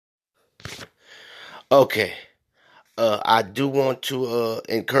Okay. I do want to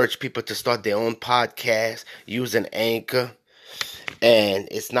encourage people to start their own podcast using Anchor, and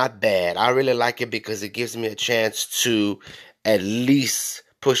it's not bad. I really like it because it gives me a chance to at least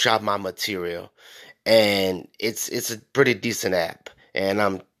push out my material, and it's a pretty decent app. And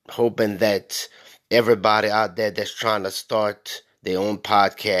I'm hoping that everybody out there that's trying to start their own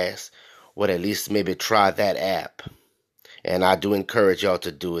podcast would at least maybe try that app. And I do encourage y'all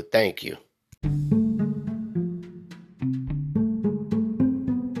to do it. Thank you.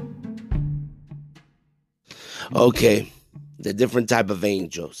 Okay, the different type of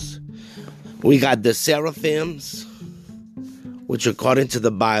angels. We got the seraphims, which according to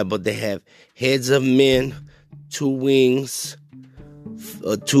the Bible, they have heads of men, two wings,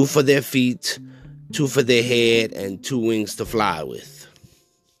 two for their feet, two for their head, and two wings to fly with.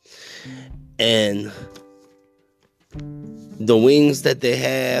 And the wings that they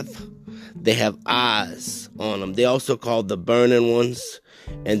have eyes on them. They're also called the burning ones,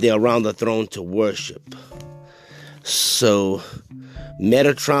 and they're around the throne to worship. So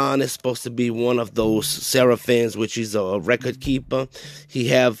Metatron is supposed to be one of those seraphims, which is a record keeper. He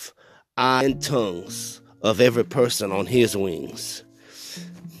have eyes and tongues of every person on his wings.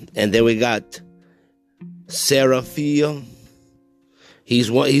 And then we got Seraphiel. He's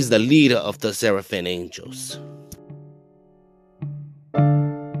the leader of the seraphim angels.